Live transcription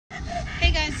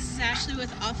Ashley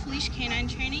with Off-Leash Canine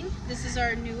Training. This is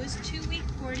our newest 2-week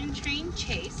board and train,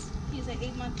 Chase. He's an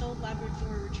 8-month-old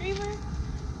Labrador Retriever.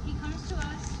 He comes to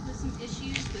us with some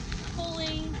issues with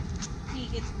pulling. He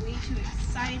gets way too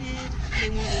excited.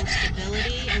 They want more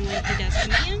stability, and when he does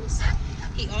commands,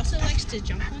 he also likes to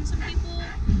jump on some people,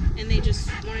 and they just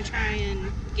want to try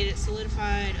and get it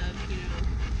solidified of, you know,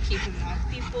 keep him off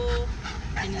people.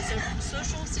 And in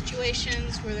social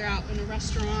situations where they're out in a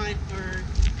restaurant or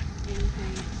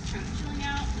anything, kind of chilling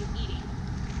out and eating.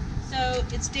 So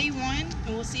it's day 1,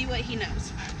 and we'll see what he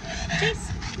knows.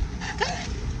 Chase, come,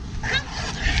 come,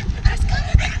 Chase,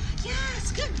 come.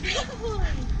 Yes, good boy.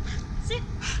 Sit,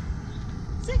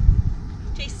 sit.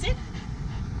 Chase, sit.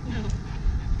 No.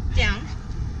 Down,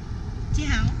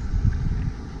 down.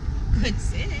 Good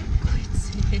sit, good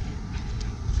sit.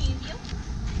 Can you feel?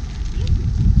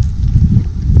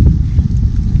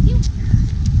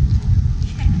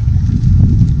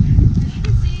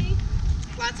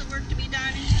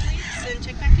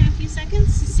 Check back in a few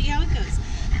seconds to see how it goes.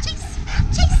 Chase!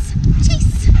 Chase!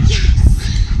 Chase! Yes!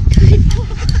 Good boy!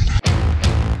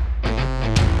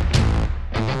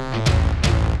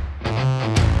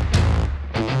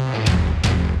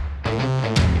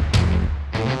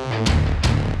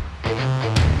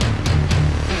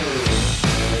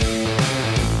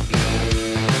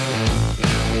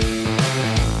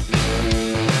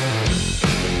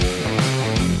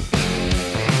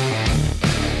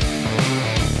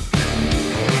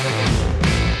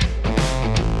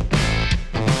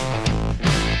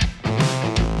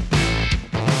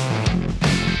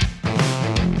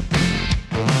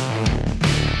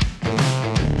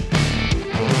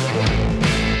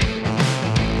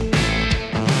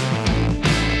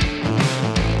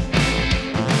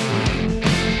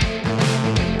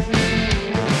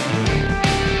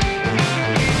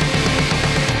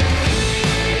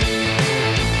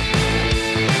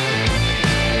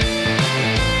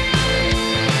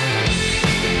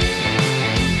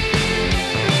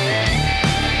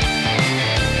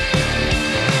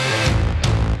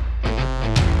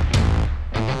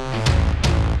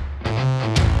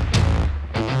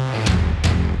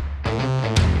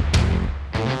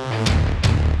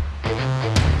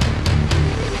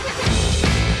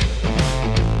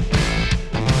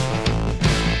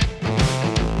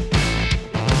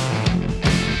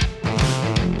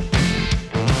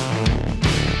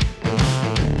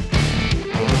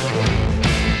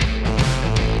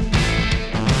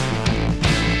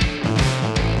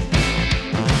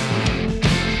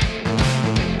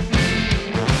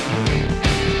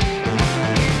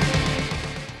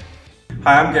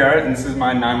 Hi, I'm Garrett, and this is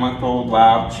my 9-month-old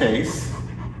lab, Chase.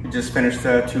 He just finished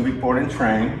a 2-week board and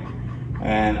train,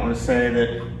 and I want to say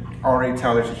that I already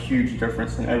tell there's a huge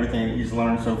difference in everything that he's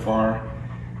learned so far.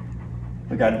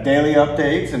 We got daily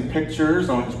updates and pictures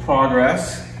on his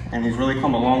progress, and he's really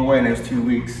come a long way in those 2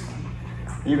 weeks.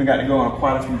 He even got to go on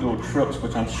quite a few little trips,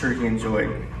 which I'm sure he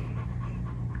enjoyed.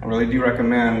 I really do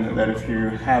recommend that if you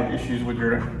have issues with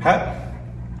your pet,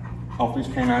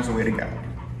 Off-Leash Canine is the way to go.